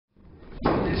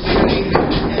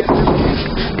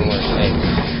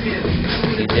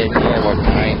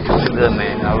good,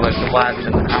 man. I like to watch the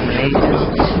combinations.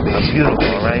 They're beautiful,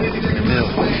 alright? They're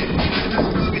beautiful.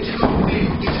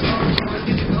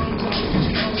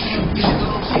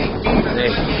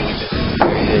 Hey.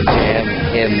 Good jab,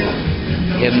 head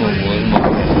move,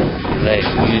 legs,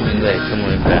 using legs,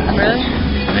 someone is better. Really?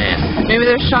 Man. Maybe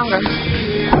they're stronger.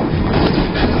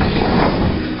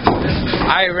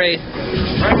 Alright, Ray.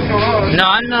 No,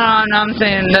 I'm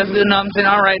saying that's good. No, I'm saying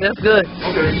alright, that's good.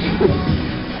 Okay.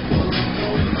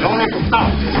 Don't let them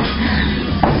stop.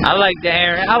 I like that,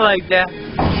 Aaron. I like that.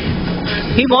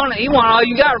 He want all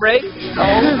you got, Ray. No.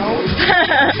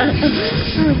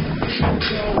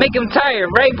 Make him tired,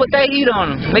 Ray. Put that heat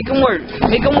on him. Make him work.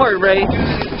 Make him work, Ray.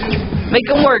 Make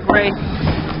him work, Ray.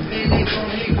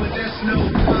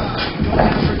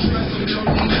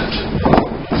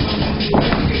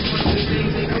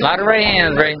 A lot of right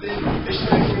hands, Ray.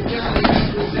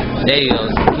 There you go.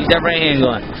 Keep that right hand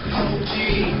going.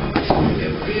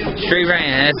 Straight right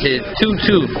hand. That's it.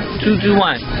 2-2.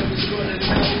 2-2-1.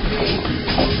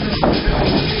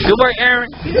 Good work, Aaron.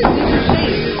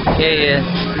 Yeah.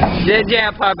 That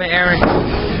jab popping, Aaron.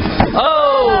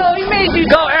 Oh! He made you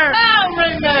go, Aaron. down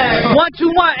right there.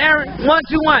 1-2-1, Aaron.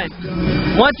 1-2-1.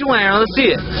 1-2-1, Aaron. Let's see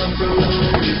it.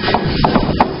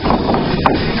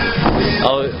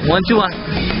 Oh, 1-2-1.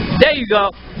 There you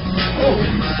go.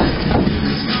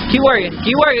 Keep working.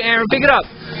 Keep working, Aaron. Pick it up.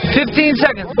 15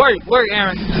 seconds. Work,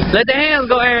 Aaron. Let the hands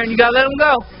go, Aaron. You gotta let them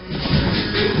go.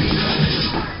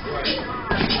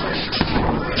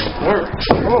 Work.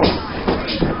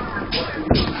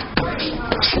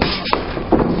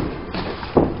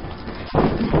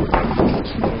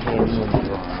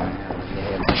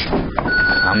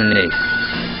 Combination.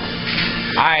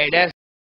 Alright, that's